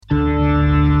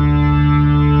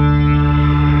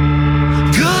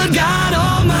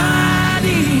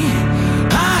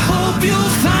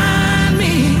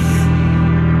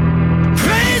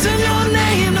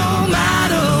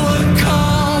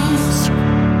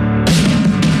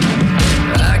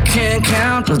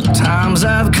amount of times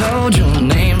I've called your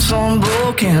name some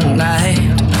broken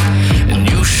night, and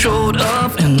you showed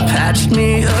up and patched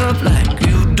me up like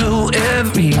you do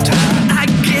every time I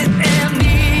get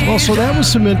amnesia. Well, so that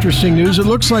was some interesting news. It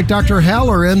looks like Dr.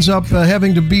 Haller ends up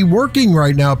having to be working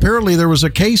right now. Apparently there was a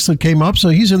case that came up, so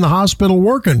he's in the hospital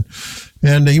working,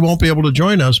 and he won't be able to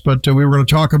join us. But we were going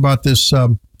to talk about this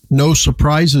No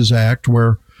Surprises Act,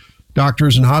 where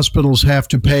doctors and hospitals have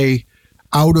to pay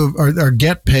out of or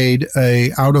get paid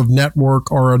a out of network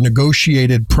or a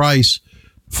negotiated price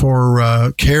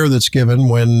for care that's given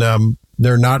when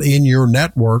they're not in your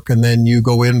network, and then you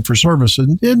go in for service.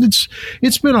 And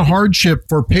it's been a hardship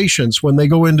for patients when they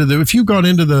go if you've gone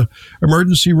into the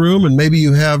emergency room and maybe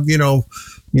you have,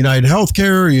 United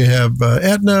Healthcare, or you have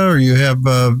Aetna, or you have,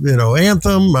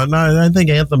 Anthem. I think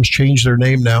Anthem's changed their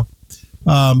name now,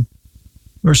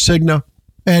 or Cigna.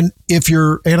 And if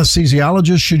your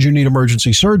anesthesiologist, should you need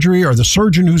emergency surgery, or the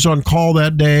surgeon who's on call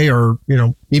that day, or,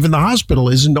 even the hospital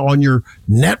isn't on your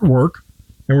network,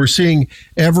 and we're seeing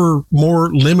ever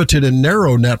more limited and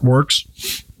narrow networks,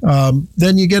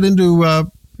 then you get into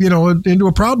a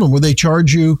problem where they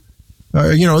charge you,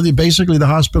 basically the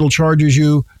hospital charges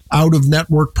you out of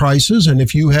network prices. And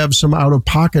if you have some out of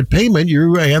pocket payment,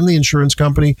 you and the insurance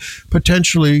company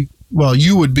potentially,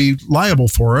 you would be liable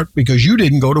for it because you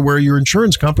didn't go to where your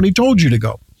insurance company told you to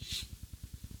go.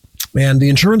 And the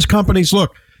insurance companies,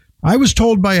 look, I was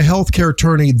told by a healthcare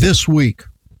attorney this week,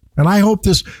 and I hope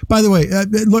this, by the way,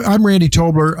 look, I'm Randy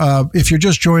Tobler. If you're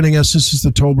just joining us, this is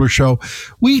the Tobler Show.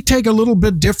 We take a little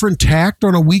bit different tact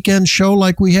on a weekend show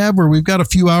like we have, where we've got a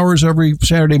few hours every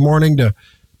Saturday morning to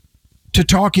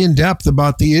talk in depth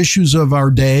about the issues of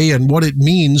our day and what it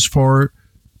means for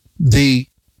the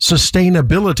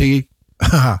sustainability.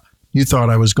 You thought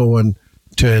I was going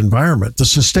to environment, the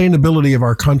sustainability of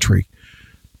our country,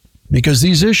 because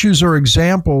these issues are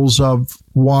examples of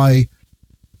why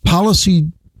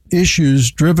policy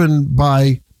issues driven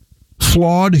by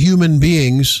flawed human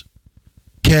beings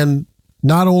can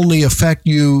not only affect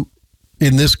you,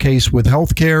 in this case with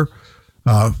healthcare,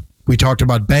 we talked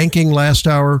about banking last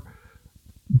hour,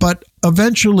 but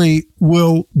eventually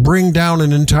will bring down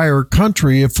an entire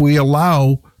country if we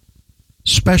allow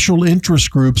special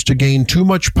interest groups to gain too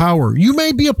much power. You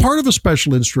may be a part of a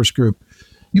special interest group.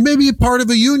 You may be a part of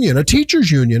a union, a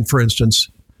teachers union, for instance,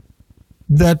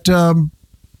 that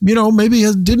maybe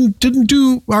didn't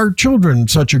do our children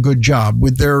such a good job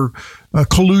with their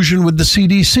collusion with the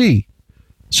CDC.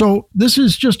 So this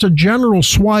is just a general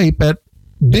swipe at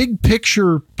big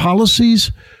picture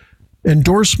policies,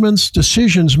 endorsements,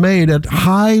 decisions made at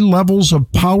high levels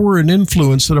of power and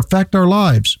influence that affect our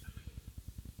lives.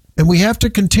 And we have to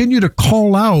continue to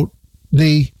call out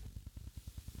the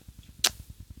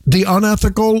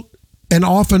unethical and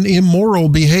often immoral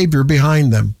behavior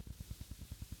behind them.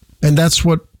 And that's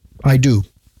what I do.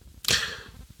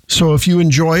 So if you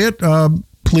enjoy it,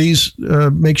 please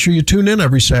make sure you tune in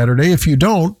every Saturday. If you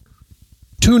don't,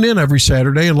 tune in every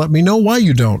Saturday and let me know why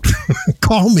you don't.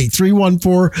 Call me,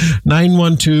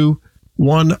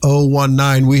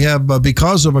 314-912-1019. We have,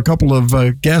 because of a couple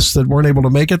of guests that weren't able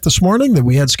to make it this morning that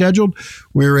we had scheduled,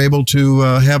 we were able to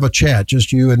have a chat,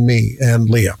 just you and me and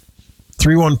Leah.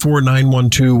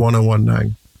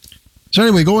 314-912-1019. So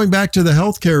anyway, going back to the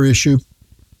healthcare issue,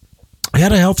 I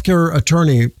had a healthcare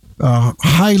attorney,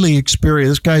 highly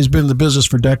experienced. This guy's been in the business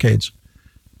for decades.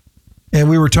 And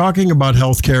we were talking about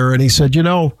healthcare, and he said,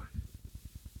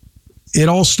 it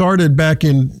all started back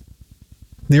in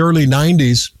the early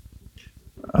 90s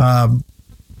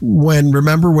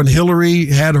when Hillary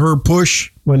had her push,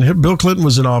 when Bill Clinton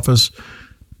was in office.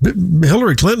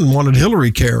 Hillary Clinton wanted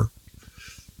Hillary Care.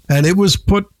 And it was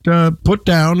put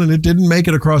down, and it didn't make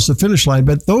it across the finish line.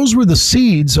 But those were the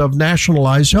seeds of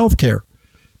nationalized health care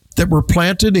that were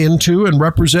planted into and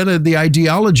represented the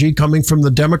ideology coming from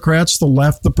the Democrats, the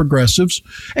left, the progressives,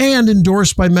 and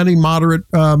endorsed by many moderate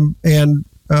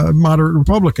moderate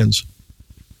Republicans.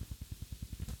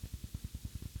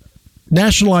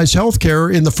 Nationalized health care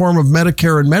in the form of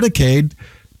Medicare and Medicaid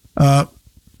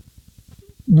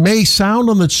may sound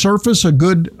on the surface a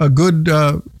good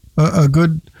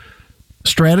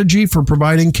strategy for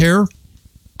providing care,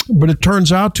 but it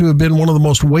turns out to have been one of the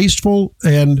most wasteful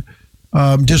and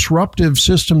disruptive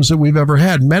systems that we've ever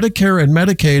had. Medicare and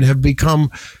Medicaid have become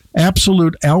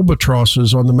absolute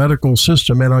albatrosses on the medical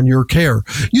system and on your care.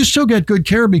 You still get good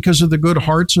care because of the good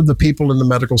hearts of the people in the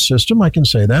medical system. I can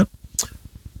say that.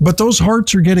 But those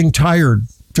hearts are getting tired.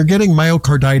 They're getting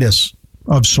myocarditis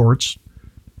of sorts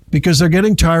because they're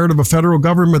getting tired of a federal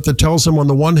government that tells them on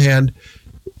the one hand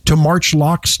to march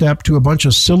lockstep to a bunch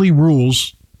of silly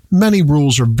rules. Many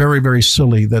rules are very, very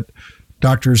silly that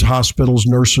doctors, hospitals,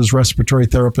 nurses, respiratory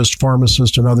therapists,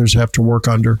 pharmacists, and others have to work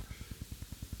under.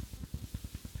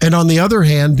 And on the other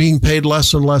hand, being paid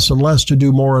less and less and less to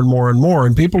do more and more and more.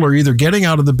 And people are either getting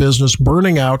out of the business,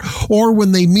 burning out, or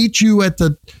when they meet you at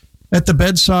the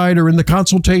bedside or in the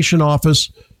consultation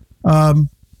office,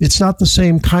 it's not the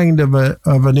same kind of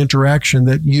an interaction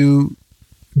that you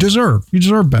deserve. You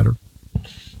deserve better.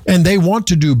 And they want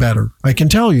to do better. I can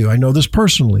tell you, I know this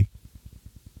personally.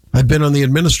 I've been on the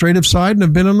administrative side and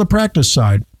I've been on the practice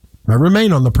side. I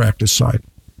remain on the practice side.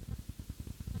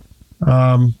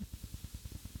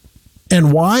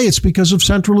 And why? It's because of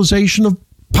centralization of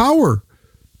power.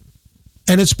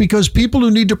 And it's because people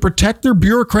who need to protect their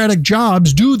bureaucratic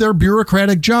jobs do their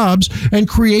bureaucratic jobs and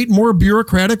create more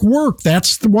bureaucratic work.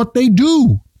 That's what they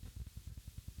do.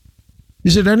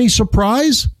 Is it any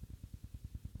surprise?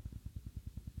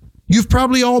 You've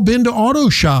probably all been to auto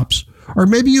shops, or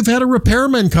maybe you've had a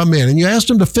repairman come in and you asked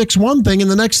them to fix one thing,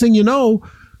 and the next thing you know,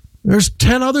 there's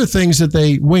 10 other things that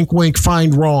they wink, wink,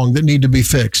 find wrong that need to be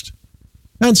fixed.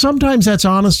 And sometimes that's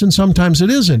honest and sometimes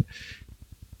it isn't.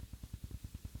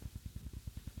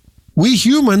 We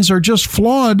humans are just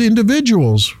flawed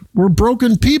individuals. We're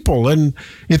broken people. And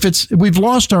we've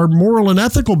lost our moral and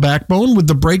ethical backbone with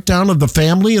the breakdown of the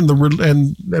family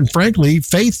and frankly,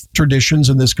 faith traditions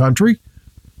in this country.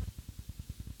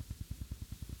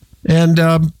 And,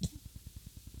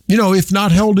 if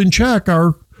not held in check,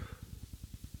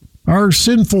 our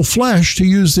sinful flesh, to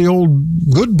use the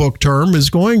old good book term, is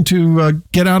going to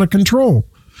get out of control.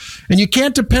 And you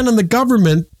can't depend on the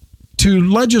government to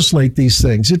legislate these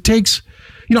things. It takes,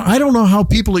 I don't know how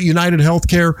people at United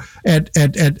Healthcare, at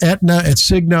Aetna, at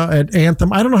Cigna, at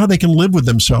Anthem, I don't know how they can live with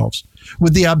themselves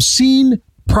with the obscene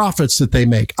profits that they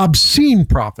make. Obscene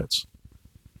profits.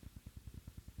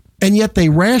 And yet they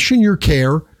ration your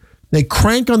care. They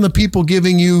crank on the people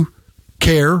giving you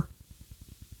care.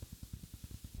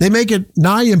 They make it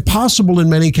nigh impossible in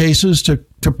many cases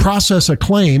to process a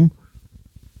claim.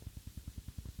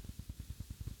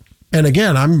 And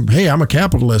again, I'm a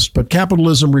capitalist, but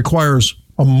capitalism requires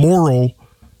a moral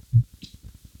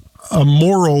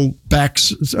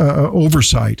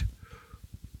oversight.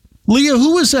 Leah,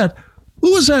 who was that?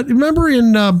 Remember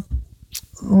in Hakuna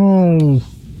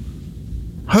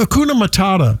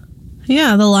Matata?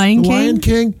 Yeah, the Lion King. Lion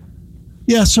King.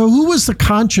 Yeah, so who was the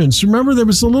conscience? Remember, there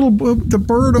was the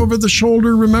bird over the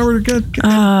shoulder. Remember you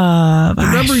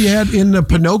had in the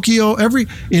Pinocchio,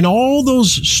 in all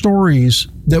those stories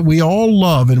that we all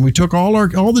love, and we took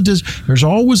there's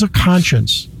always a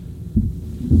conscience.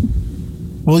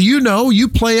 Well, you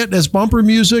play it as bumper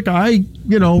music.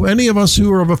 Any of us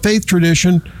who are of a faith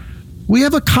tradition, we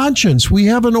have a conscience. We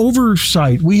have an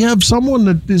oversight. We have someone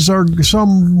that is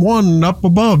someone up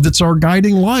above that's our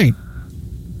guiding light.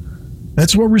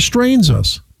 That's what restrains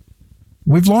us.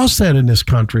 We've lost that in this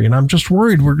country, and I'm just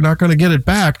worried we're not going to get it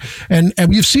back. And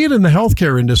you see it in the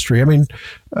healthcare industry. I mean,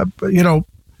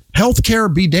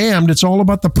 healthcare be damned. It's all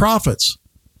about the profits.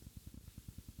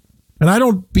 And I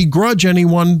don't begrudge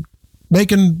anyone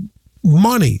making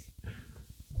money.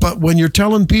 But when you're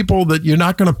telling people that you're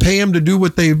not going to pay them to do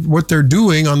what they're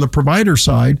doing on the provider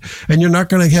side, and you're not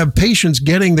going to have patients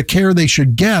getting the care they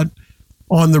should get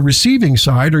on the receiving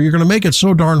side, or you're going to make it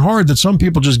so darn hard that some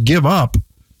people just give up.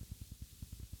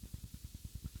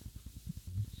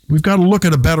 We've got to look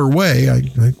at a better way.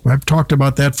 I've talked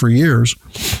about that for years,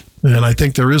 and I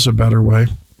think there is a better way.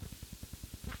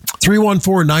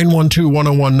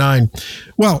 314-912-1019.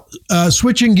 Well,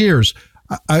 switching gears.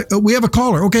 We have a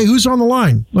caller. Okay, who's on the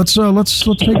line? Let's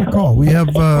take a call. We have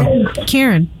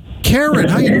Karen. Karen,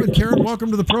 how you doing, Karen?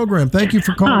 Welcome to the program. Thank you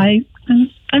for calling. Hi,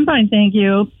 I'm fine, thank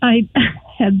you. I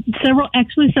had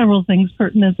several things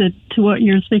pertinent to what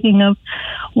you're speaking of.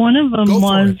 One of them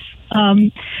was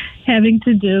having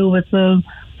to do with the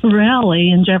rally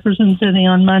in Jefferson City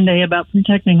on Monday about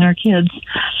protecting our kids.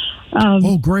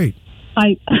 Great.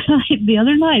 The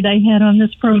other night I had on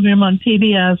this program on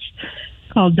PBS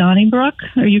called Donnybrook.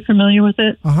 Are you familiar with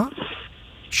it?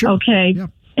 Sure. Okay. Yeah.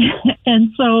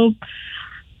 And so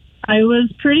I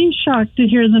was pretty shocked to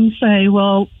hear them say,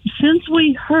 well, since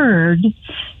we heard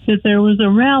that there was a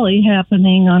rally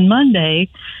happening on Monday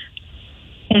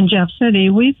in Jeff City,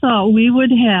 we thought we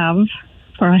would have,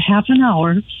 for a half an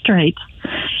hour straight,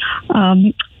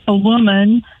 a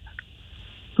woman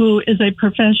who is a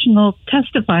professional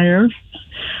testifier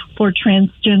for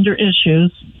transgender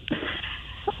issues.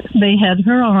 They had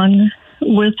her on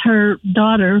with her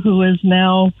daughter, who is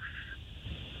now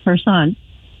her son,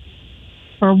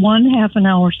 for one half an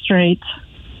hour straight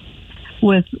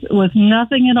with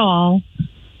nothing at all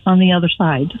on the other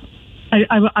side.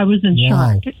 I was in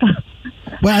shock.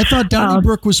 Well, I thought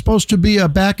Donnybrook was supposed to be a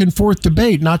back and forth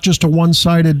debate, not just a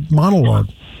one-sided monologue.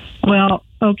 Well,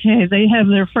 okay, they have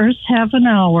their first half an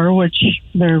hour, which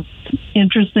they're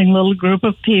interesting little group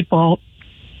of people.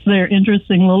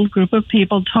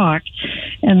 Talk.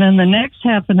 And then the next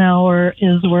half an hour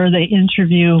is where they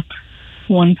interview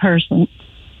one person.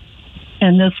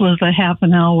 And this was a half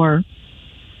an hour.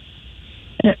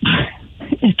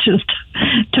 It just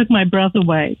took my breath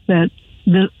away. But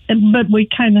we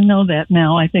kind of know that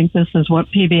now. I think this is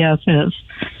what PBS is.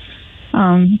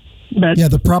 But yeah,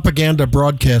 the propaganda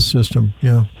broadcast system.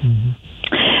 Yeah. Mm-hmm.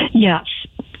 Yes.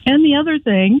 And the other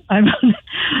thing, I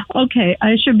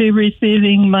should be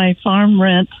receiving my farm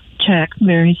rent check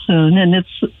very soon, and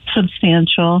it's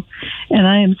substantial. And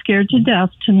I am scared to death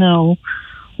to know,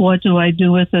 what do I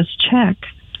do with this check?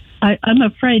 I'm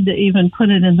afraid to even put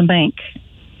it in the bank.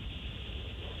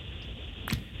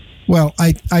 Well,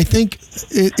 I think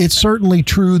it's certainly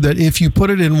true that if you put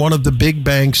it in one of the big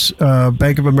banks,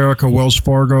 Bank of America, Wells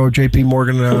Fargo, J.P.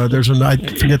 Morgan, I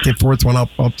forget the fourth one. I'll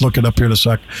look it up here in a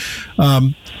sec. I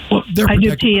do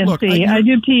PNC. Look, I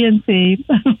do PNC.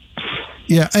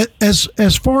 Yeah,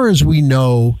 as far as we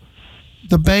know,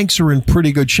 the banks are in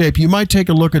pretty good shape. You might take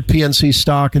a look at PNC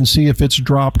stock and see if it's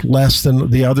dropped less than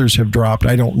the others have dropped.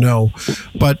 I don't know,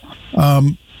 but.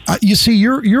 You see,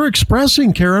 you're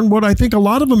expressing, Karen, what I think a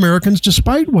lot of Americans,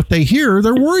 despite what they hear,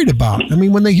 they're worried about. I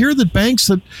mean, when they hear that banks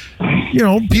that,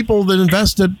 people that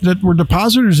invested that were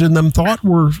depositors in them thought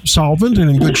were solvent and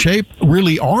in good shape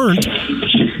really aren't,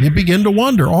 you begin to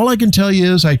wonder. All I can tell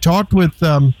you is I talked with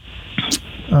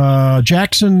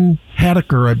Jackson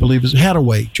Haddocker, I believe is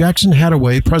Jackson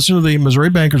Hadaway, president of the Missouri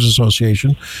Bankers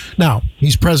Association. Now,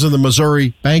 he's president of the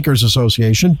Missouri Bankers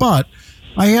Association, but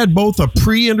I had both a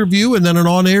pre-interview and then an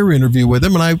on-air interview with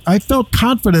him, and I felt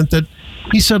confident that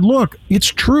he said, look, it's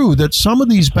true that some of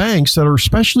these banks that are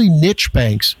especially niche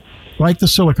banks, like the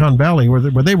Silicon Valley, where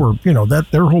they were, that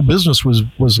their whole business was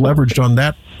leveraged on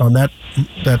that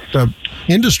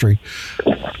industry.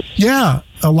 Yeah,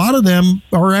 a lot of them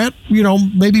are at,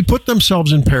 maybe put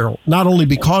themselves in peril, not only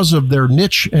because of their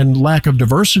niche and lack of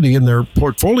diversity in their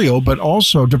portfolio, but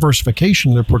also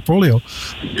diversification in their portfolio,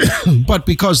 but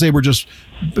because they were just,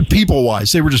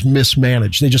 people-wise, they were just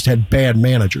mismanaged. They just had bad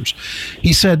managers.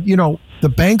 He said, the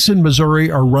banks in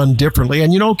Missouri are run differently.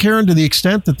 And, Karen, to the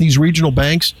extent that these regional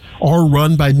banks are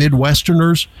run by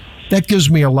Midwesterners, that gives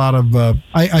me a lot of,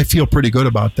 I feel pretty good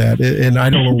about that. And I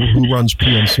don't know who runs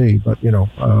PNC, but,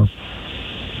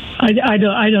 I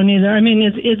don't either. I mean,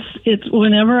 it's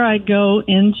whenever I go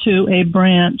into a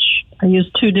branch, I use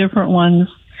two different ones.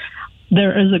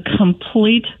 There is a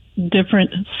complete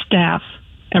different staff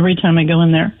every time I go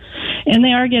in there. And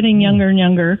they are getting younger and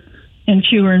younger and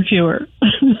fewer.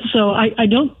 So I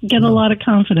don't get a lot of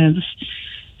confidence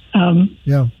in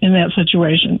that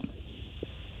situation.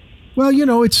 Well,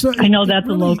 it's. I know that's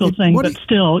a local thing, but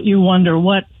still, you wonder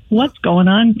what's going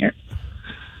on here.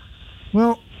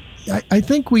 Well, I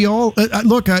think we all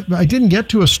look. I didn't get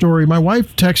to a story. My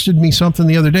wife texted me something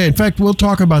the other day. In fact, we'll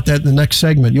talk about that in the next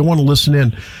segment. You'll want to listen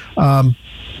in.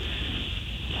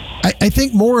 I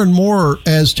think more and more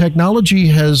as technology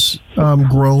has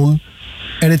grown,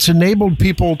 and it's enabled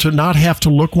people to not have to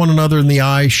look one another in the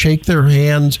eye, shake their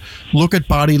hands, look at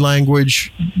body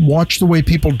language, watch the way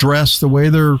people dress, the way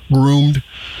they're groomed.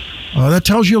 That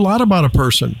tells you a lot about a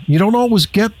person. You don't always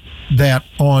get that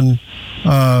on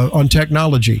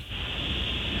technology.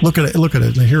 Look at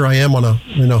it. Here I am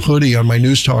in a hoodie, on my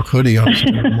News Talk hoodie on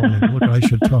Saturday morning. Look, I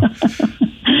should talk.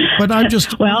 But I'm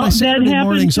just that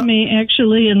happened to me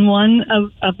actually in one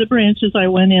of the branches I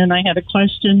went in. I had a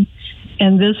question,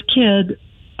 and this kid.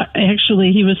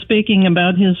 Actually, he was speaking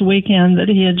about his weekend that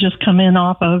he had just come in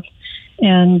off of,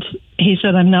 and he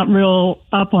said, I'm not real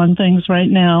up on things right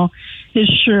now. His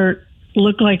shirt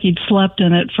looked like he'd slept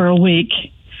in it for a week.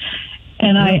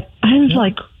 And I was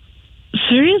like,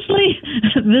 seriously?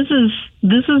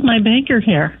 This is my banker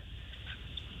here.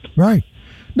 Right.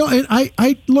 No, and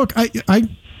I look,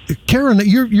 Karen,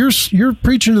 you're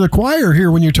preaching to the choir here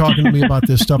when you're talking to me about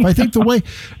this stuff. I think the way,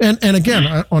 and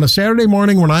again, on a Saturday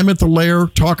morning when I'm at the lair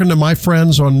talking to my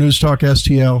friends on News Talk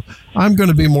STL, I'm going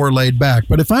to be more laid back.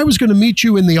 But if I was going to meet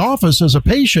you in the office as a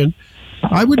patient,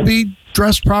 I would be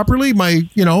dressed properly. My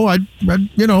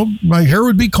hair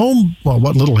would be combed. Well,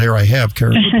 what little hair I have,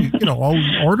 Karen, would be, all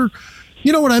in order.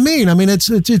 You know what I mean? I mean, it's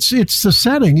the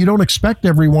setting. You don't expect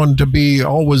everyone to be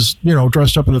always,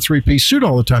 dressed up in a 3-piece suit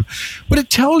all the time, but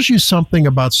it tells you something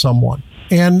about someone.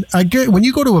 And I get when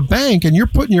you go to a bank and you're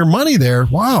putting your money there,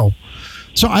 wow,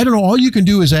 So I don't know. All you can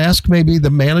do is ask maybe the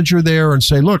manager there and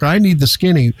say, look, I need the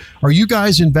skinny. Are you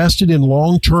guys invested in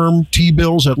long-term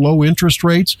T-bills at low interest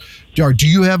rates? Or do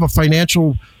you have a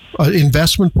financial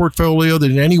investment portfolio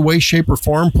that in any way, shape, or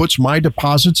form puts my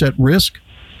deposits at risk?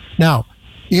 Now,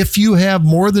 if you have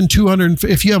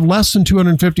if you have less than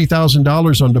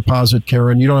 $250,000 on deposit,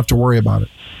 Karen, you don't have to worry about it.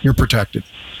 You're protected.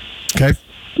 Okay?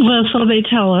 Well, so they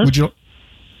tell us. Would you?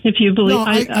 If you believe, No,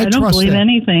 I don't believe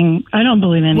anything. I don't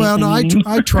believe anything. Well, no, I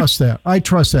trust that. I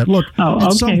trust that. Look,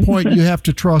 at some point you have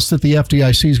to trust that the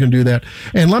FDIC is going to do that.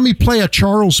 And let me play a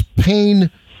Charles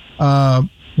Payne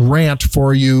rant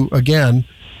for you again.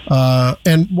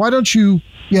 And why don't you?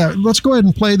 Yeah, let's go ahead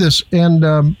and play this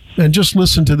and just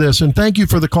listen to this. And thank you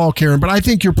for the call, Karen. But I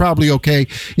think you're probably okay.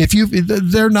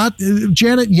 They're not.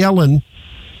 Janet Yellen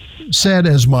said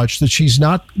as much that she's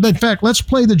not. In fact, let's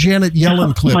play the Janet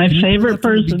Yellen clip. My favorite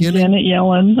person, Janet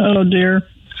Yellen. Oh dear.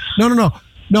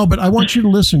 No. But I want you to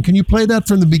listen. Can you play that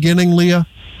from the beginning, Leah?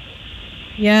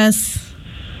 Yes.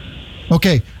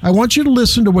 Okay. I want you to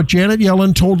listen to what Janet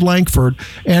Yellen told Lankford.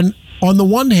 And on the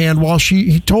one hand, while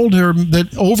he told her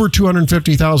that over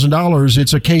 $250,000,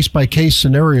 it's a case-by-case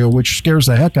scenario, which scares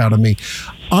the heck out of me.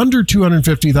 Under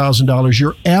 $250,000,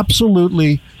 you're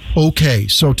absolutely okay.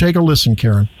 So take a listen,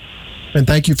 Karen. And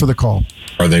thank you for the call.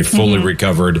 Are they fully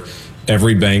recovered?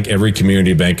 Every bank, every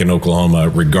community bank in Oklahoma,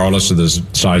 regardless of the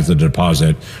size of the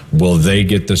deposit, will they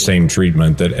get the same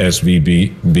treatment that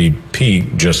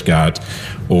SVBP just got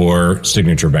or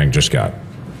Signature Bank just got?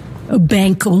 A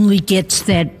bank only gets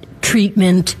that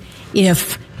treatment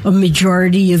if a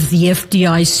majority of the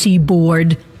FDIC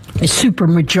board, a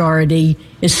supermajority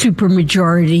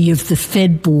of the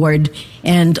Fed board,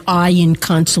 and I, in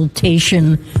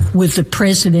consultation with the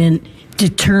president,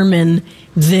 determine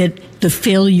that the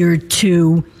failure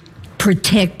to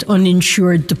protect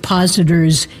uninsured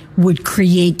depositors would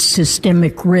create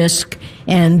systemic risk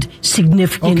and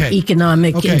significant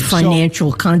economic and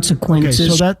financial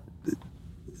consequences. Okay, so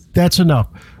that's enough.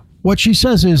 What she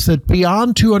says is that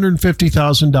beyond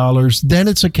 $250,000, then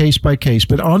it's a case by case.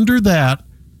 But under that,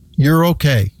 you're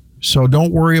okay. So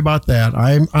don't worry about that.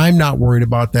 I'm not worried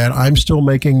about that. I'm still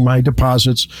making my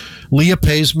deposits. Leah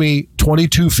pays me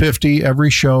 $22.50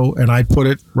 every show, and I put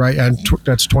it right. And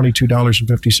that's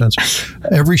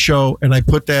 $22.50 every show, and I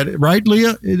put that right.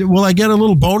 Leah, will I get a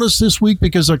little bonus this week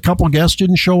because a couple guests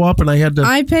didn't show up, and I had to?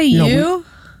 I pay you.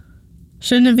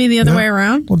 Shouldn't it be the other way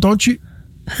around? Well, don't you?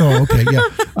 Oh, okay, yeah.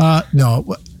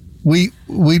 No.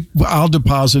 I'll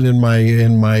deposit in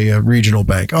my regional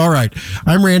bank. All right.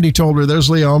 I'm Randy Tolder. There's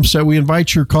Leah Olmstead. We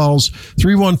invite your calls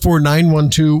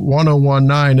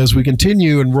 314-912-1019 as we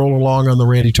continue and roll along on the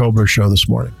Randy Tolder Show this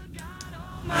morning.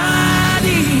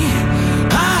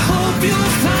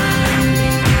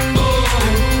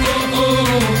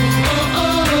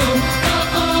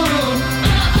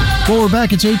 Well, we're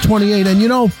back. It's 8:28, and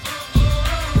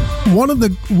one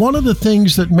of the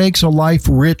things that makes a life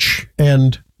rich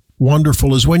and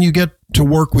wonderful is when you get to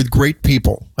work with great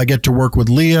people. I get to work with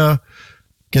Leah,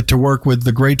 get to work with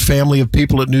the great family of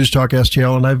people at News Talk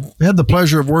STL, and I've had the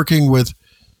pleasure of working with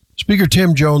Speaker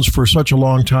Tim Jones for such a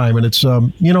long time. And it's,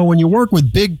 when you work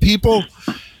with big people,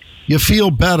 you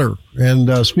feel better.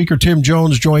 And Speaker Tim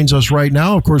Jones joins us right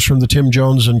now, of course, from the Tim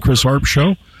Jones and Chris Arps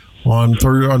show on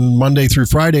Monday through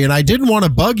Friday. And I didn't want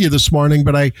to bug you this morning,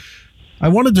 but I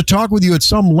wanted to talk with you at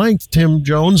some length, Tim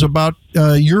Jones, about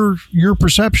your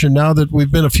perception now that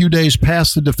we've been a few days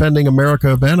past the Defending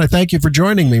America event. I thank you for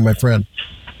joining me, my friend.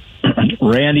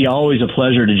 Randy, always a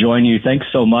pleasure to join you. Thanks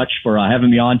so much for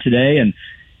having me on today. And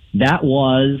that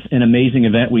was an amazing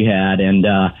event we had. And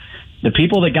the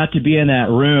people that got to be in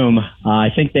that room, I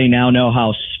think they now know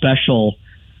how special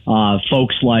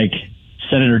folks like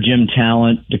Senator Jim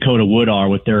Talent, Dakota Wood are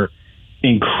with their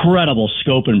incredible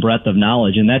scope and breadth of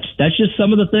knowledge. And that's just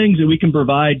some of the things that we can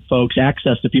provide folks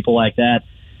access to people like that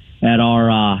at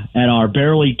our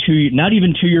barely not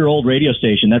even 2-year-old radio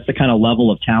station. That's the kind of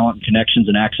level of talent and connections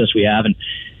and access we have. And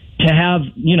to have,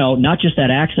 not just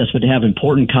that access, but to have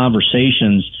important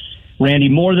conversations, Randy,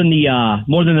 more than the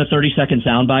 30-second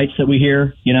sound bites that we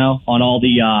hear, on all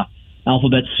the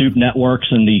alphabet soup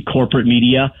networks and the corporate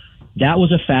media. That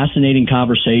was a fascinating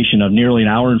conversation of nearly an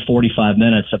hour and 45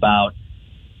 minutes about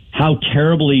how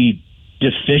terribly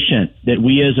deficient that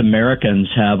we as Americans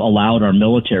have allowed our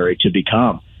military to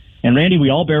become. And Randy, we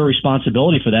all bear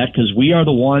responsibility for that because we are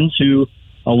the ones who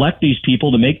elect these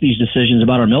people to make these decisions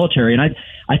about our military. And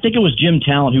I think it was Jim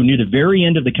Talent who, near the very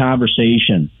end of the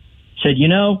conversation, said,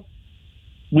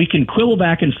 we can quibble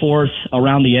back and forth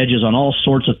around the edges on all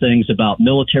sorts of things about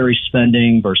military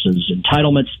spending versus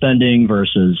entitlement spending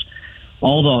versus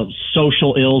all the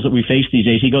social ills that we face these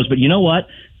days. He goes, but you know what?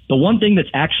 The one thing that's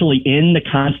actually in the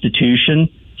Constitution,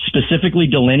 specifically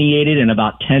delineated in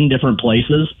about 10 different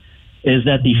places, is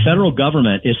that the federal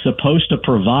government is supposed to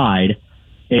provide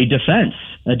a defense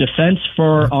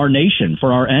for our nation,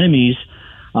 for our enemies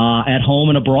at home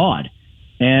and abroad.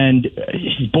 And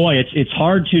boy, it's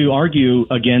hard to argue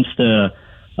against the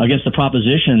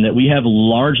proposition that we have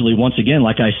largely, once again,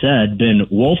 like I said, been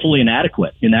woefully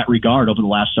inadequate in that regard over the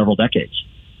last several decades.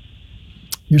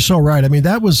 You're so right. I mean,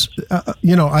 that was,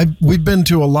 we've been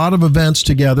to a lot of events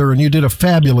together, and you did a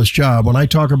fabulous job. When I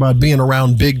talk about being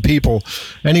around big people,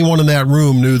 anyone in that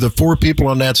room knew the 4 people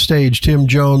on that stage, Tim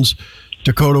Jones,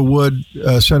 Dakota Wood,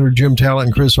 Senator Jim Talent,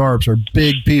 and Chris Arps, are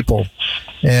big people.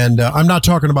 And I'm not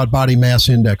talking about body mass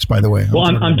index, by the way.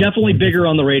 I'm definitely bigger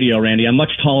on the radio, Randy. I'm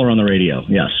much taller on the radio,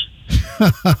 yes.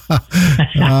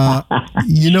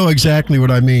 You know exactly what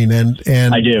I mean. And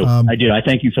I do. I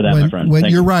thank you for that, my friend. When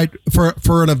you're right,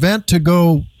 for an event to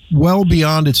go well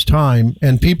beyond its time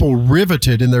and people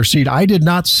riveted in their seat, I did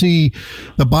not see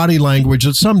the body language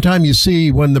that sometimes you see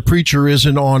when the preacher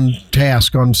isn't on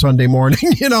task on Sunday morning.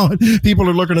 People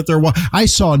are looking at their watch. I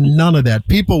saw none of that.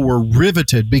 People were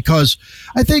riveted because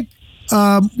I think,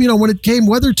 when it came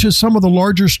whether to some of the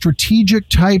larger strategic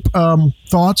type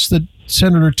thoughts that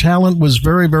Senator Talent was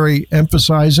very, very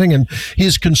emphasizing, and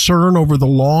his concern over the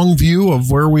long view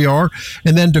of where we are.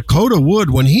 And then Dakota Wood,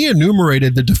 when he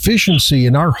enumerated the deficiency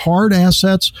in our hard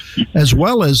assets as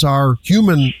well as our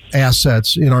human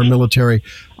assets in our military,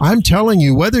 I'm telling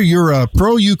you, whether you're a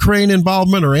pro-Ukraine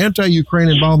involvement or anti-Ukraine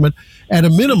involvement, at a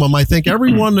minimum, I think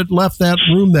everyone that left that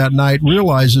room that night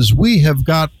realizes we have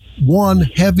got one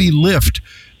heavy lift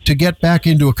to get back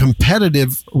into a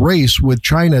competitive race with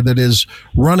China that is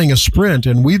running a sprint,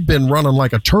 and we've been running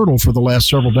like a turtle for the last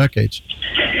several decades.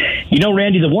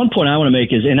 Randy, the one point I want to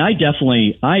make is, and I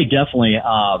definitely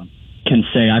can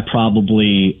say I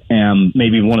probably am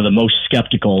maybe one of the most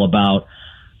skeptical about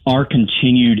our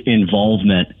continued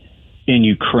involvement in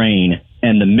Ukraine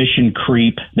and the mission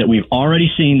creep that we've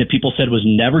already seen that people said was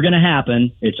never going to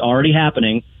happen. It's already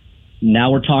happening.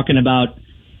 Now we're talking about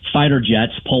fighter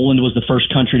jets. Poland was the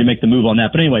first country to make the move on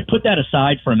that. But anyway, put that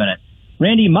aside for a minute.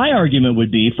 Randy, my argument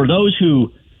would be for those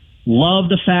who love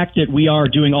the fact that we are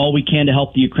doing all we can to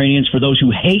help the Ukrainians, for those who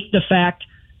hate the fact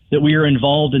that we are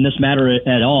involved in this matter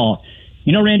at all,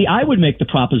 Randy, I would make the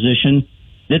proposition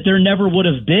that there never would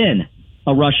have been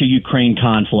a Russia-Ukraine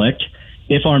conflict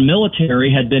if our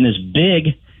military had been as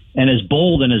big and as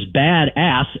bold and as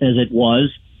badass as it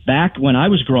was back when I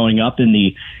was growing up in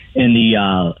the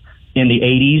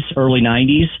 80s, early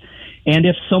 90s. And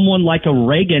if someone like a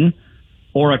Reagan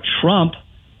or a Trump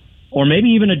or maybe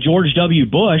even a George W.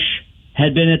 Bush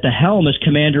had been at the helm as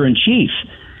commander-in-chief.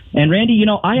 And Randy,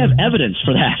 I have evidence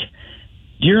for that.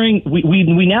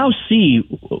 We now see,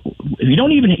 you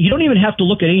don't even have to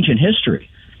look at ancient history.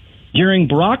 During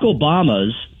Barack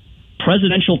Obama's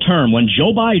presidential term, when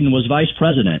Joe Biden was vice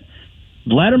president,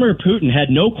 Vladimir Putin had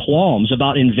no qualms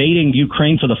about invading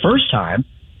Ukraine for the first time,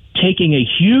 taking a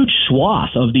huge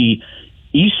swath of the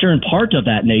eastern part of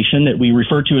that nation that we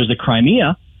refer to as the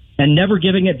Crimea and never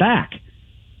giving it back.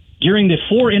 During the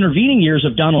 4 intervening years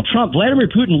of Donald Trump, Vladimir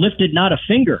Putin lifted not a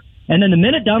finger. And then the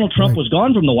minute Donald Trump was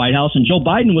gone from the White House and Joe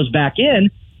Biden was back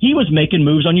in, he was making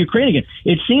moves on Ukraine again.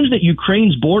 It seems that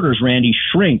Ukraine's borders, Randy,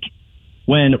 shrink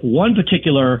when one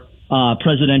particular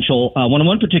when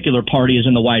one particular party is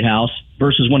in the White House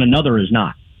versus when another is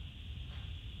not.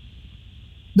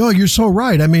 No, you're so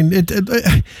right. I mean,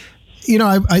 I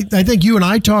think you and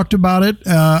I talked about it.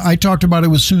 I talked about it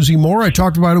with Susie Moore. I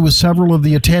talked about it with several of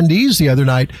the attendees the other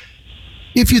night.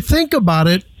 If you think about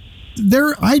it,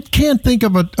 I can't think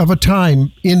of a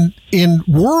time in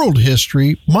world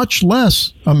history, much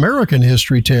less American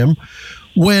history, Tim,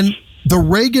 when the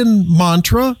Reagan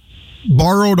mantra,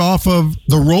 borrowed off of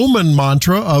the Roman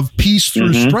mantra of peace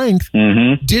through strength,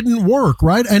 didn't work,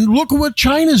 right? And look at what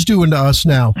China's doing to us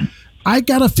now. I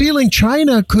got a feeling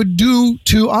China could do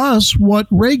to us what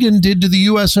Reagan did to the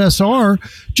USSR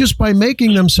just by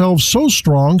making themselves so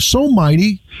strong, so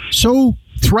mighty, so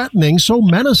threatening, so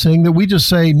menacing that we just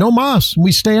say, no mas,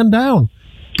 we stand down.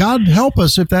 God help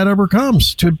us if that ever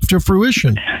comes to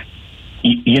fruition.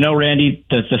 Randy,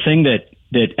 the thing that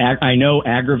I know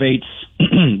aggravates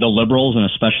the liberals and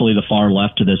especially the far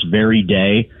left to this very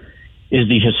day is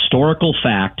the historical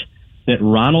fact that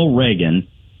Ronald Reagan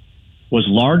was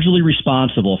largely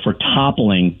responsible for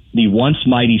toppling the once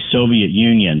mighty Soviet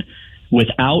Union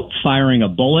without firing a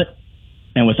bullet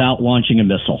and without launching a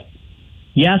missile.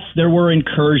 Yes, there were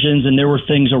incursions and there were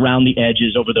things around the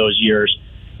edges over those years,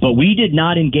 but we did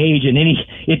not engage in any.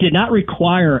 It did not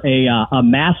require a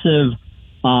massive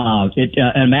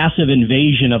a massive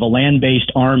invasion of a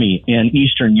land-based army in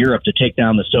Eastern Europe to take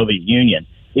down the Soviet Union.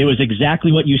 It was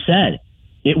exactly what you said.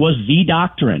 It was the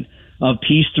doctrine of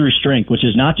peace through strength, which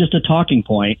is not just a talking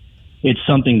point. It's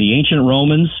something the ancient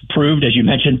Romans proved, as you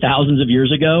mentioned, thousands of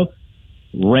years ago.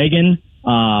 Reagan,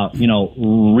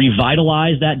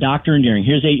 revitalized that doctrine during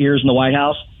his 8 years in the White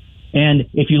House. And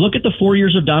if you look at the 4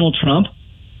 years of Donald Trump,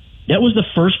 that was the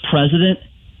first president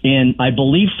in, I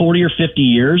believe, 40 or 50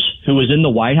 years who was in the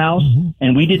White House,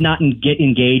 and we did not get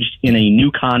engaged in a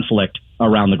new conflict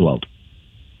around the globe.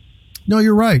 No,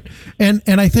 you're right. And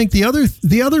I think the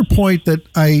other point that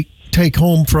I take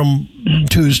home from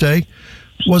Tuesday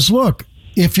was, look,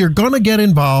 if you're going to get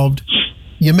involved,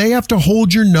 you may have to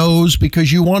hold your nose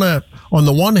because you want to, on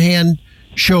the one hand,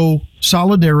 show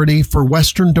solidarity for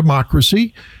Western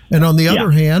democracy, and on the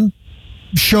other hand,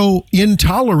 show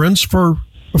intolerance for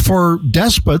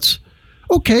despots.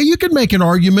 Okay, you can make an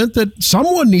argument that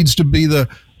someone needs to be the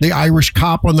Irish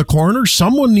cop on the corner.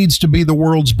 Someone needs to be the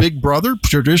world's big brother.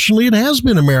 Traditionally, it has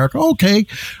been America. Okay,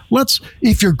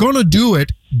 if you're going to do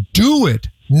it, do it.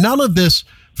 None of this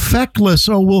feckless,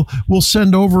 we'll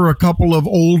send over a couple of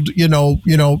old,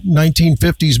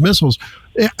 1950s missiles.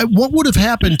 What would have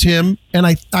happened, Tim, and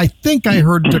I think I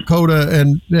heard Dakota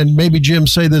and maybe Jim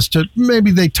say this,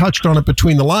 maybe they touched on it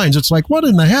between the lines. It's like, what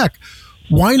in the heck?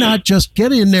 Why not just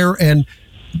get in there and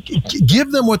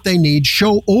give them what they need,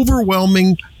 show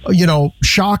overwhelming,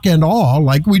 shock and awe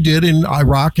like we did in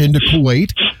Iraq and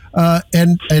Kuwait,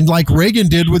 and like Reagan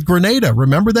did with Grenada.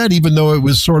 Remember that? Even though it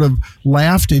was sort of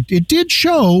laughed, it did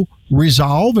show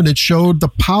resolve, and it showed the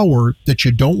power that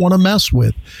you don't want to mess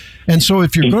with. And so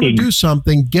if you're going to do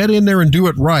something, get in there and do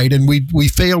it right. And we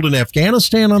failed in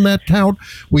Afghanistan on that count.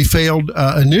 We failed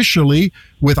initially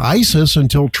with ISIS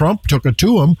until Trump took it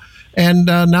to them. And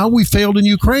now we failed in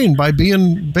Ukraine by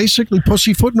being basically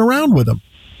pussyfooting around with them.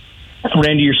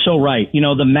 Randy, you're so right.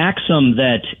 The maxim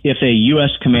that if a U.S.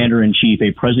 commander-in-chief,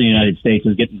 a president of the United States,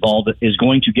 is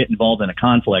going to get involved in a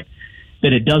conflict,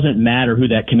 that it doesn't matter who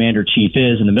that commander-chief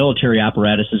is, and the military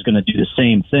apparatus is going to do the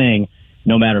same thing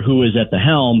no matter who is at the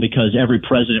helm, because every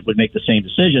president would make the same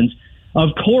decisions.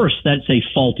 Of course, that's a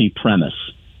faulty premise.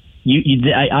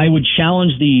 I would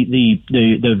challenge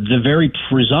the very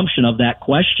presumption of that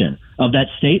question, of that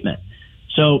statement.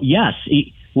 So, yes,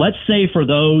 let's say for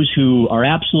those who are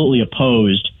absolutely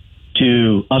opposed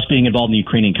to us being involved in the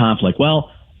Ukrainian conflict,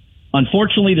 well,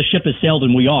 unfortunately, the ship has sailed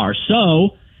and we are.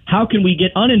 So how can we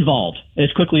get uninvolved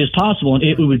as quickly as possible? And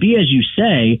it would be, as you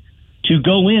say, to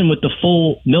go in with the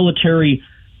full military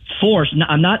force. Now,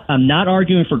 I'm not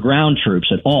arguing for ground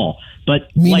troops at all, but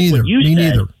Neither.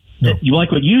 You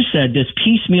like what you said, this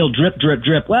piecemeal drip, drip,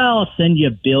 drip. Well, I'll send you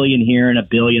 $1 billion here and $1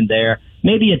 billion there,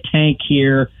 maybe a tank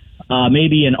here,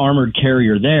 maybe an armored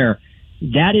carrier there.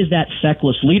 That is that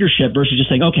feckless leadership versus just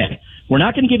saying, okay, we're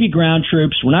not going to give you ground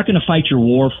troops. We're not going to fight your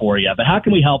war for you, but how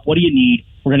can we help? What do you need?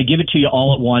 We're going to give it to you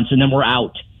all at once, and then we're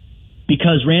out.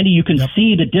 Because, Randy, you can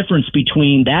see the difference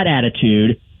between that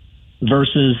attitude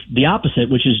versus the opposite,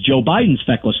 which is Joe Biden's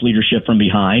feckless leadership from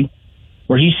behind,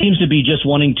 where he seems to be just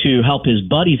wanting to help his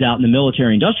buddies out in the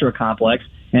military-industrial complex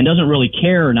and doesn't really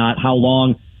care or not how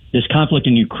long this conflict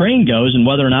in Ukraine goes and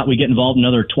whether or not we get involved in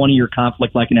another 20-year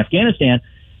conflict like in Afghanistan.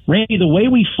 Randy, the way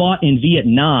we fought in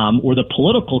Vietnam, where the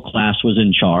political class was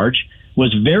in charge,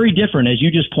 was very different, as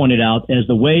you just pointed out, as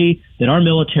the way that our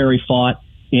military fought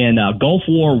in Gulf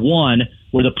War I,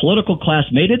 where the political class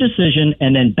made a decision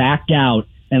and then backed out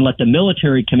and let the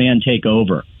military command take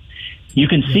over. You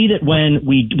can see that when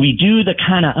we do the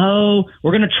kind of,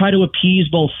 we're going to try to appease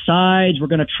both sides. We're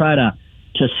going to try to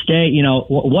stay,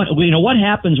 what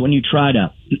happens when you try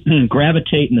to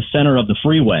gravitate in the center of the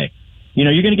freeway?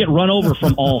 You're going to get run over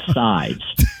from all sides.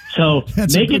 So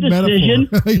make a decision.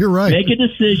 You're right. Make a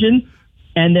decision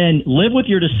and then live with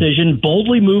your decision,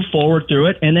 boldly move forward through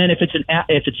it. And then if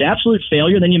it's absolute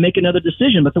failure, then you make another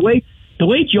decision. But the way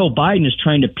Joe Biden is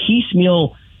trying to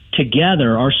piecemeal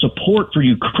together our support for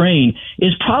Ukraine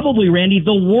is probably, Randy,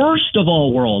 the worst of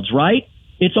all worlds, right?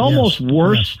 It's almost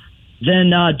worse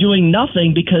than doing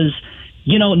nothing because,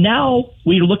 now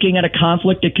we're looking at a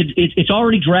conflict that it's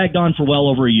already dragged on for well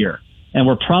over a year. And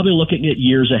we're probably looking at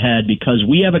years ahead because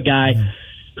we have a guy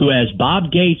who, as Bob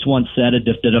Gates once said,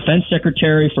 the defense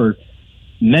secretary for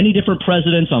many different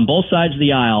presidents on both sides of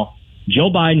the aisle, Joe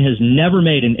Biden has never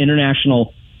made an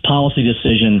international policy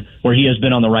decision where he has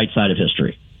been on the right side of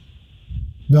history.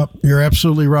 Yep, you're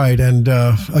absolutely right. And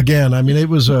again, I mean, it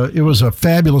was a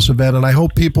fabulous event, and I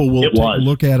hope people will take a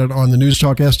look at it on the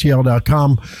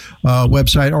newstalkstl.com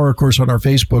website, or of course on our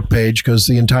Facebook page, because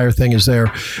the entire thing is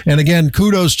there. And again,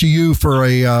 kudos to you for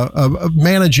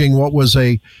managing what was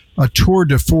a tour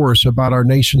de force about our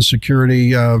nation's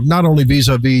security, not only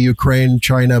vis-a-vis Ukraine,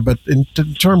 China, but in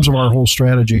terms of our whole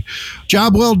strategy.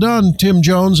 Job well done, Tim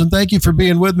Jones, and thank you for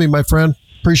being with me, my friend.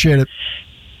 Appreciate it.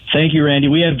 Thank you, Randy.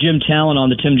 We have Jim Talon on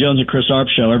the Tim Jones and Chris Arps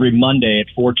show every Monday at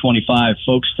 4:25.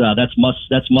 Folks, that's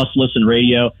must listen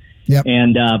radio. Yep.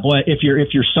 And boy, if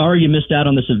you're sorry you missed out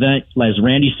on this event, as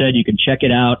Randy said, you can check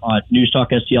it out on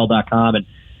newstalkstl.com. And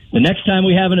the next time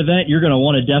we have an event, you're going to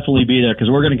want to definitely be there, because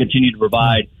we're going to continue to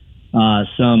provide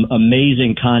some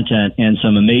amazing content and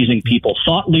some amazing people,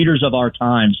 thought leaders of our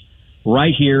times,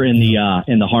 right here in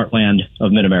the heartland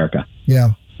of Mid-America.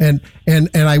 Yeah. And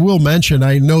I will mention,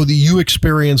 I know that you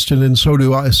experienced it, and so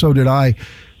did I.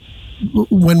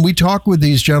 When we talk with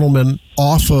these gentlemen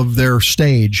off of their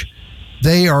stage,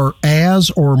 they are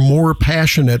as or more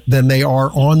passionate than they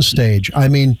are on stage. I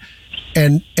mean,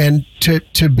 and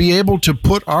to be able to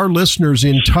put our listeners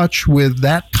in touch with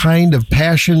that kind of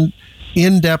passion,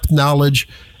 in-depth knowledge,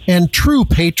 and true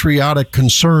patriotic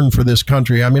concern for this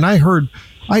country. I mean,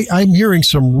 I'm hearing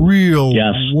some real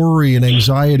worry and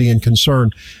anxiety and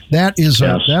concern. That's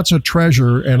a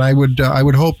treasure, and I would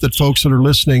hope that folks that are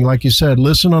listening, like you said,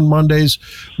 listen on Mondays,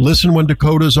 listen when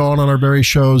Dakota's on our very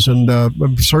shows, and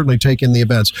certainly take in the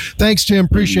events. Thanks, Tim.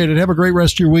 Appreciate it. Have a great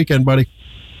rest of your weekend, buddy.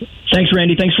 Thanks,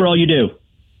 Randy. Thanks for all you do.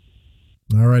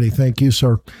 All righty. Thank you,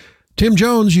 sir. Tim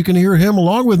Jones, you can hear him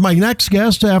along with my next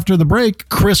guest after the break,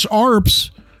 Chris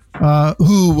Arps,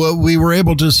 who we were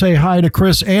able to say hi to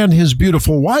Chris and his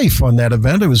beautiful wife on that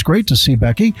event. It was great to see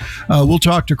Becky. We'll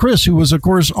talk to Chris, who was, of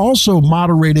course, also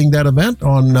moderating that event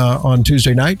on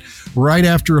Tuesday night, right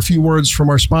after a few words from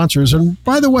our sponsors. And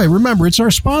by the way, remember, it's our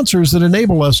sponsors that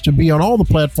enable us to be on all the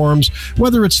platforms,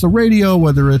 whether it's the radio,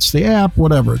 whether it's the app,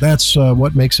 whatever. That's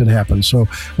what makes it happen. So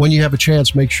when you have a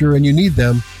chance, make sure, and you need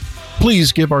them,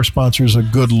 please give our sponsors a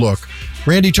good look.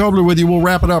 Randy Tobler with you. We'll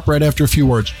wrap it up right after a few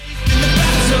words.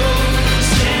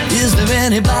 Is there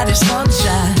anybody's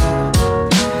sunshine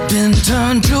been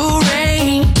turned to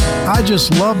rain? I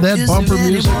just love that bumper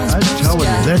music. I'm telling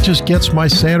you, that just gets my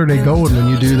Saturday going when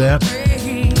you do that.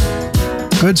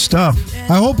 Good stuff.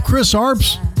 I hope Chris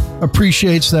Arps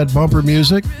appreciates that bumper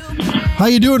music. How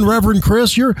you doing, Reverend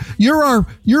Chris? You're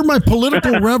my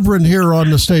political reverend here on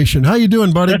the station. How you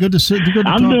doing, buddy? Good to see you.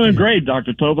 I'm doing great,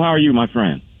 Dr. Tobe. How are you, my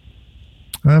friend?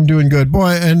 I'm doing good,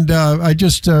 boy. And I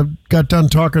just got done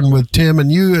talking with Tim,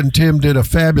 and you and Tim did a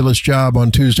fabulous job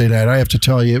on Tuesday night. I have to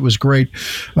tell you, it was great.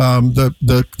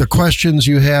 The questions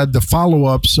you had, the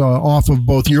follow-ups off of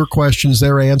both your questions,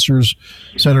 their answers,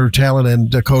 Senator Talon and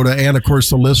Dakota, and of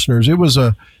course the listeners. It was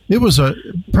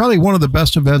probably one of the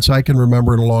best events I can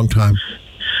remember in a long time.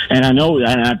 And I know,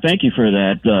 and I thank you for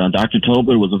that, Dr. Tobe.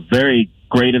 It was a very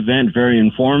great event, very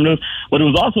informative, but it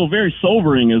was also very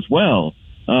sobering as well.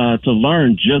 To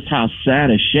learn just how sad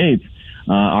a shape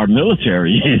our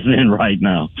military is in right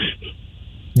now.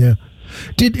 Yeah.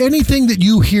 Did anything that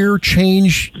you hear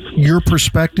change your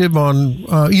perspective on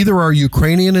either our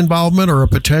Ukrainian involvement or a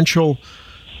potential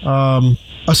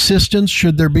assistance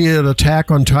should there be an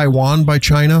attack on Taiwan by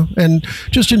China? And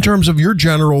just in terms of your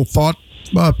general thought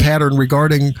pattern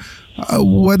regarding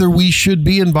whether we should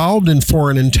be involved in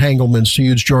foreign entanglements, to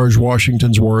use George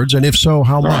Washington's words, and if so,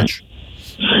 how much?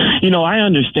 You know, I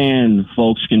understand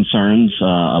folks' concerns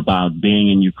about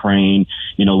being in Ukraine.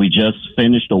 You know, we just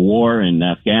finished a war in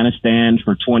Afghanistan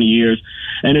for 20 years.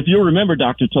 And if you remember,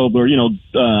 Dr. Tobler,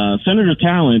 Senator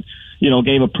Talon,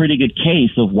 gave a pretty good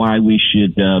case of why we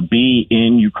should be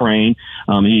in Ukraine.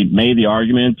 He made the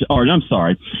argument,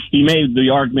 he made the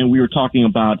argument we were talking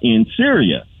about in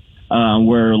Syria.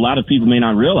 Where a lot of people may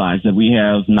not realize that we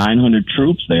have 900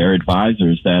 troops there,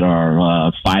 advisors that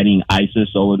are fighting ISIS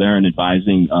over there and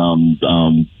advising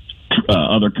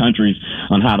other countries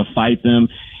on how to fight them.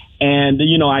 And,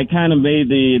 I kind of made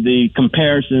the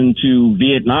comparison to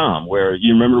Vietnam, where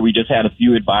you remember we just had a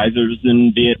few advisors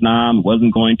in Vietnam,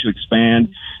 wasn't going to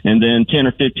expand. And then 10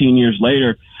 or 15 years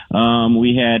later,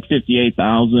 we had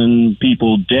 58,000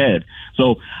 people dead.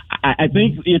 So I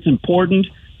think it's important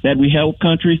that we help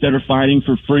countries that are fighting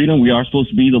for freedom. We are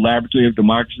supposed to be the laboratory of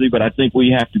democracy, but I think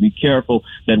we have to be careful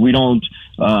that we don't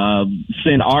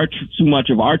send too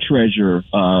much of our treasure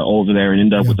over there and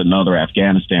end up with another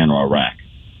Afghanistan or Iraq.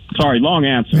 Sorry, long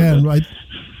answer. Yeah, right.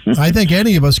 I think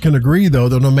any of us can agree, though,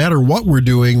 that no matter what we're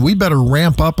doing, we better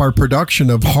ramp up our production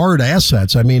of hard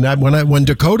assets. I mean, when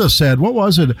Dakota said, what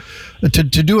was it, to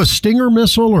do a Stinger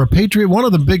missile or a Patriot, one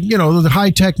of the big, the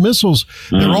high-tech missiles,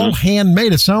 they're all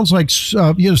handmade. It sounds like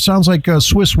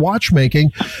Swiss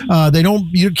watchmaking.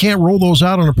 You can't roll those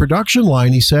out on a production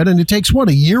line, he said, and it takes,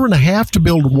 a year and a half to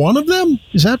build one of them?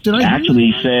 Is that, did I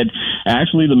Actually, he said,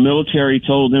 the military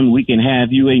told him, we can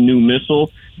have you a new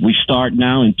missile. We start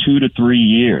now in 2 to 3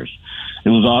 years. It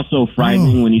was also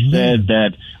frightening when he said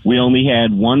that we only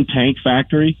had one tank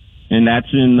factory, and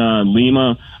that's in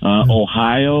Lima,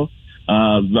 Ohio.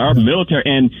 Our military,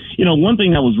 and one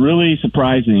thing that was really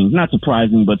not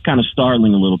surprising, but kind of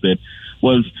startling a little bit,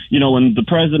 was when the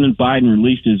President Biden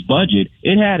released his budget,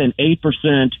 it had an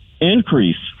 8%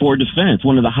 increase for defense,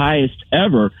 one of the highest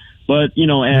ever. But,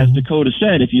 as Dakota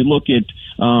said, if you look at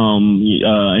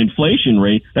inflation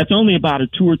rate, that's only about a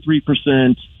 2 or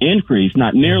 3% increase,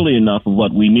 not nearly enough of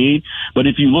what we need. But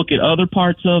if you look at other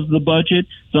parts of the budget,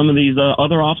 some of these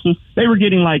other offices, they were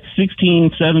getting like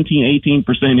 16, 17,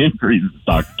 18% increases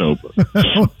in October.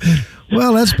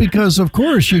 Well, that's because, of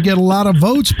course, you get a lot of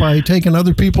votes by taking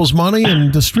other people's money and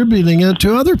distributing it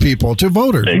to other people, to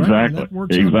voters. Exactly. Right? And that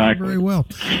works out very, very well.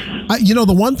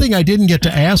 The one thing I didn't get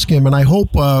to ask him, and I hope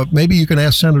maybe you can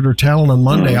ask Senator Talon on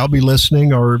Monday. I'll be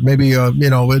listening, or maybe,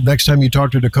 next time you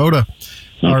talk to Dakota,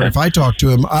 or if I talk to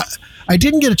him. I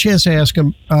didn't get a chance to ask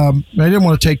him. I didn't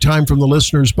want to take time from the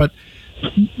listeners, but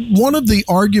one of the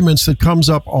arguments that comes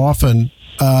up often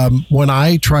when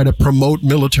I try to promote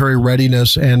military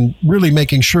readiness and really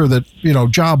making sure that,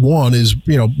 job one is,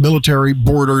 military,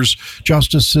 borders,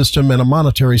 justice system, and a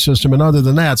monetary system. And other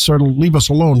than that, sort of leave us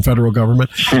alone, federal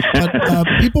government. But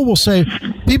people will say,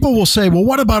 well,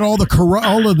 what about all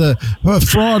of the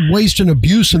fraud, waste, and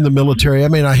abuse in the military? I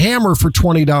mean, a hammer for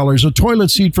 $20, a toilet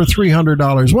seat for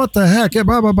 $300. What the heck?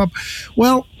 Blah, blah, blah.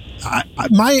 Well,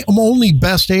 my only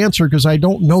best answer, because I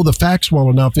don't know the facts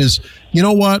well enough, is, you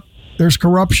know what? There's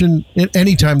corruption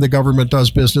anytime the government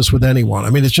does business with anyone. I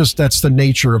mean, that's the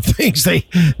nature of things. They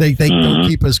don't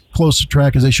keep as close a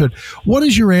track as they should. What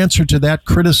is your answer to that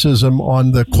criticism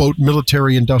on the, quote,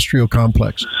 military-industrial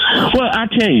complex? Well, I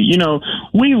tell you,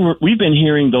 we've been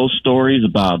hearing those stories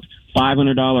about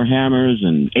 $500 hammers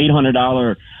and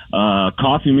 $800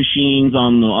 coffee machines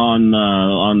on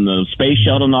the space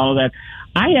shuttle and all of that.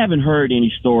 I haven't heard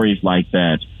any stories like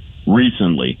that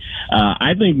recently.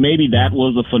 I think maybe that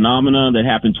was a phenomenon that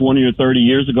happened 20 or 30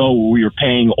 years ago where we were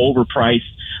paying overpriced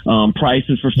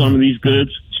prices for some of these goods.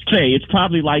 It's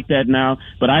probably like that now,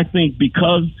 but I think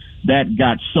because that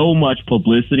got so much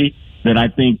publicity that I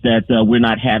think that we're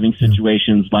not having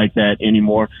situations like that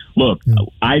anymore. Look,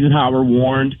 Eisenhower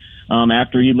warned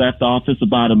after he left office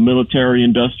about a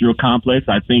military-industrial complex.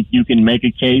 I think you can make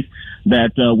a case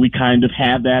that we kind of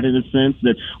have that in a sense,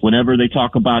 that whenever they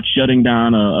talk about shutting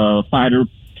down a fighter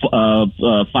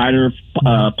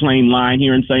plane line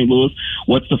here in St. Louis,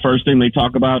 what's the first thing they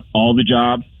talk about? All the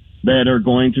jobs that are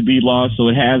going to be lost. So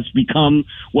it has become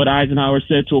what Eisenhower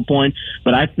said to a point.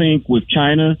 But I think with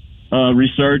China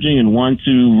resurging and want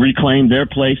to reclaim their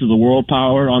place as a world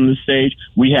power on this stage,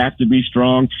 we have to be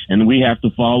strong, and we have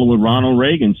to follow what Ronald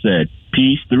Reagan said: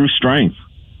 peace through strength.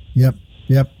 Yep.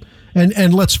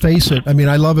 And let's face it, I mean,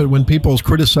 I love it when people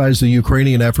criticize the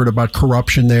Ukrainian effort about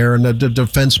corruption there, and the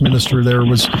defense minister there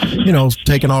was,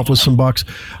 taken off with some bucks.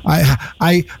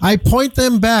 I point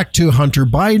them back to Hunter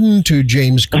Biden, to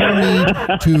James Comey,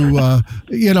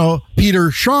 to, Peter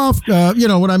Schaaf,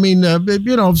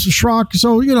 Schrock.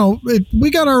 So, we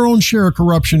got our own share of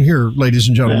corruption here, ladies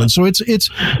and gentlemen. So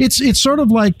it's sort of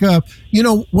like,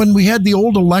 when we had the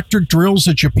old electric drills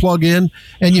that you plug in,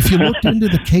 and if you looked into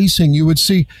the casing, you'd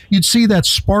see that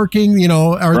sparking,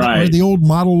 or the old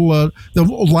model, the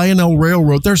Lionel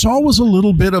Railroad. There's always a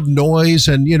little bit of noise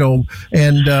and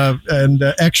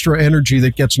extra energy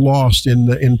that gets lost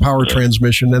in power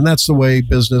transmission, and that's the way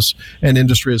business and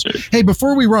industry is. Hey,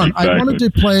 before we run, I wanted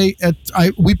to play.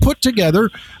 We put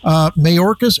together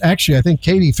Mayorkas. Actually, I think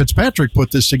Katie Fitzpatrick put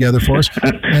this together for us,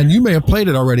 and you may have played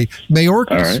it already.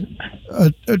 Mayorkas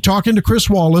talking to Chris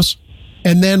Wallace,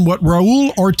 and then what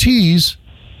Raul Ortiz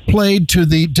played to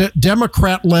the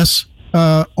Democrat-less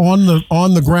on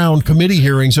the ground committee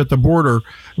hearings at the border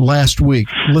last week.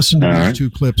 Listen to these two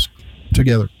clips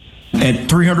together. at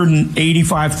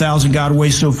 385,000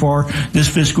 gotaways so far this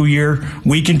fiscal year.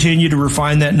 We continue to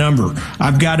refine that number.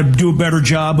 I've got to do a better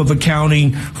job of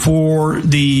accounting for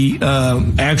the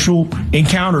actual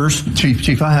encounters.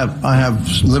 Chief, I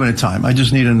have limited time. I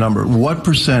just need a number. What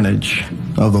percentage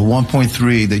of the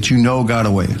 1.3 that you know got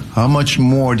away? How much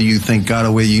more do you think got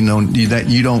away that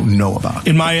you don't know about?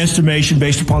 In my estimation,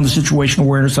 based upon the situational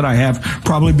awareness that I have,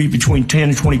 probably be between 10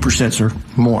 and 20%, sir.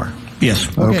 More? Yes.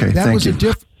 Okay, thank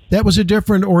you. That was a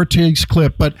different Ortiz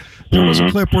clip, but there was a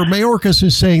clip where Mayorkas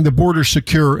is saying the border's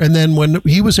secure. And then when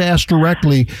he was asked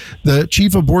directly, the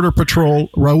chief of Border Patrol,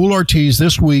 Raul Ortiz,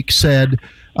 this week said,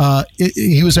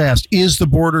 he was asked, is the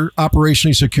border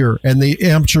operationally secure? And the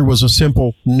answer was a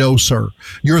simple no, sir.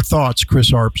 Your thoughts,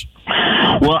 Chris Arps?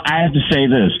 Well, I have to say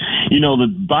this.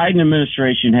 The Biden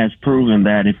administration has proven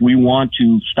that if we want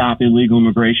to stop illegal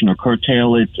immigration or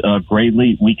curtail it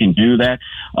greatly, we can do that.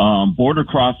 Border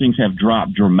crossings have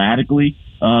dropped dramatically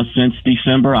since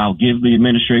December. I'll give the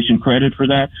administration credit for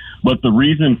that. But the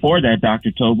reason for that,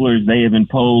 Dr. Tobler, is they have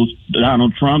imposed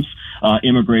Donald Trump's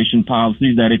immigration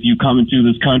policies that if you come into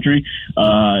this country,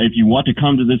 if you want to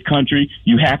come to this country,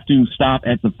 you have to stop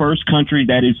at the first country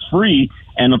that is free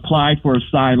and apply for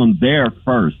asylum there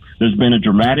first. There's been a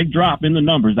dramatic drop in the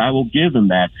numbers. I will give them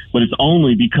that, but it's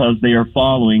only because they are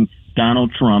following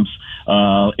Donald Trump's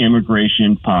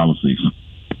immigration policies.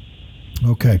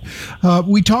 Okay.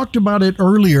 We talked about it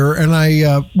earlier, and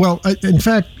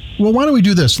why don't we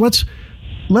do this? Let's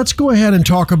go ahead and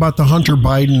talk about the Hunter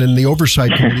Biden and the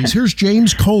oversight committees. Here's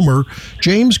James Comer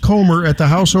at the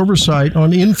House Oversight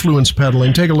on influence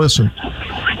peddling. Take a listen.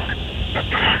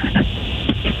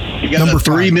 You got a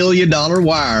 $3 million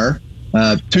wire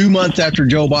 2 months after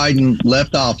Joe Biden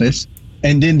left office.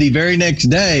 And then the very next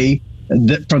day,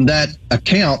 from that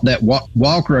account, that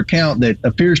Walker account that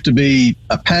appears to be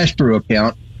a pass-through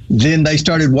account, then they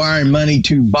started wiring money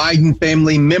to Biden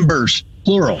family members,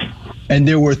 plural. And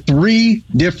there were 3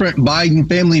 different Biden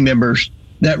family members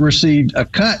that received a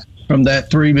cut from that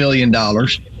 $3 million,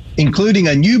 including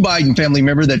a new Biden family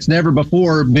member that's never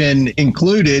before been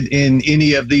included in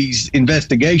any of these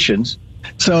investigations.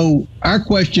 So our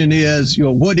question is,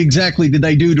 what exactly did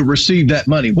they do to receive that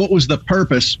money? What was the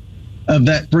purpose of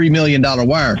that $3 million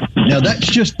wire? Now, that's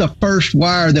just the first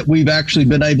wire that we've actually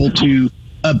been able to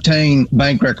obtain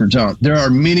bank records on. There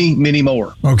are many, many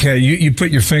more. Okay, you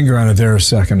put your finger on it there a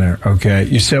second there. Okay,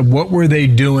 you said, what were they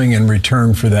doing in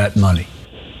return for that money?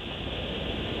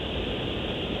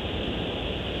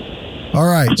 All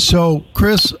right. So,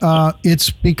 Chris,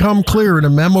 it's become clear in a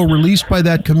memo released by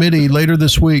that committee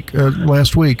last week,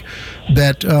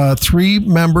 that 3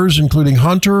 members, including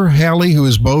Hunter Halley, who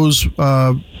is Bo's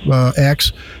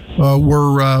ex,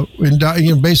 were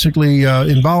basically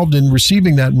involved in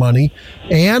receiving that money.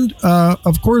 And,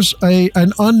 of course,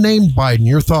 an unnamed Biden.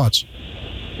 Your thoughts?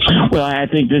 Well, I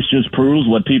think this just proves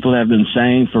what people have been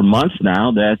saying for months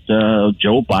now, that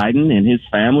Joe Biden and his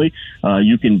family,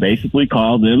 you can basically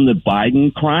call them the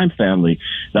Biden crime family.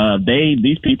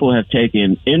 These people have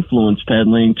taken influence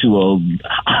peddling to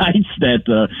heights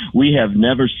that we have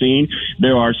never seen.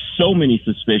 There are so many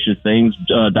suspicious things,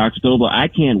 Dr. Tobler. I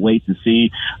can't wait to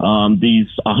see these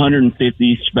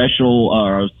 150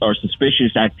 special or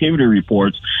suspicious activity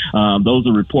reports. Those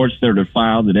are reports that are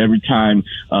filed that every time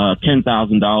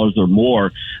 $10,000 or more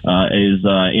is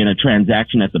in a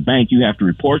transaction at the bank, you have to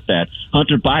report that.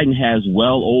 Hunter Biden has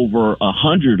well over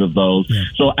 100 of those. Yeah.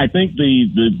 So I think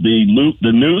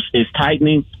the noose is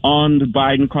tightening on the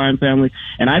Biden crime family,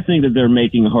 and I think that they're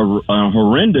making a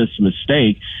horrendous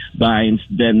mistake by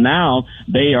that now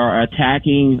they are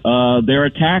attacking their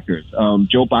attackers.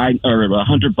 Joe Biden or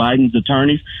Hunter Biden's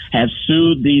attorneys have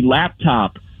sued the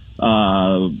laptop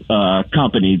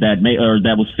company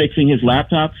that was fixing his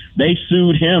laptop. They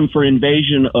sued him for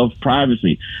invasion of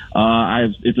privacy.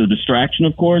 It's a distraction,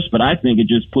 of course, but I think it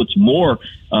just puts more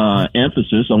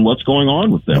emphasis on what's going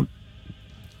on with them.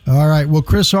 All right. Well,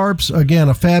 Chris Arps, again,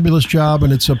 a fabulous job,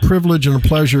 and it's a privilege and a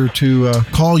pleasure to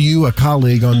call you a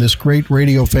colleague on this great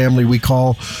radio family we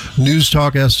call News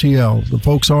Talk STL. The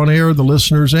folks on air, the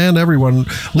listeners, and everyone.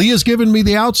 Leah's given me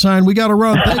the outsign. We got to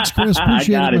run. Thanks, Chris.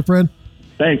 Appreciate it, my friend.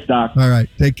 Thanks, Doc. All right.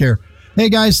 Take care. Hey,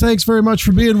 guys, thanks very much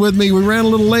for being with me. We ran a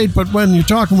little late, but when you're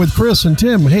talking with Chris and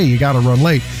Tim, hey, you got to run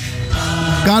late.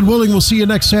 God willing, we'll see you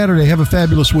next Saturday. Have a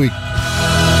fabulous week.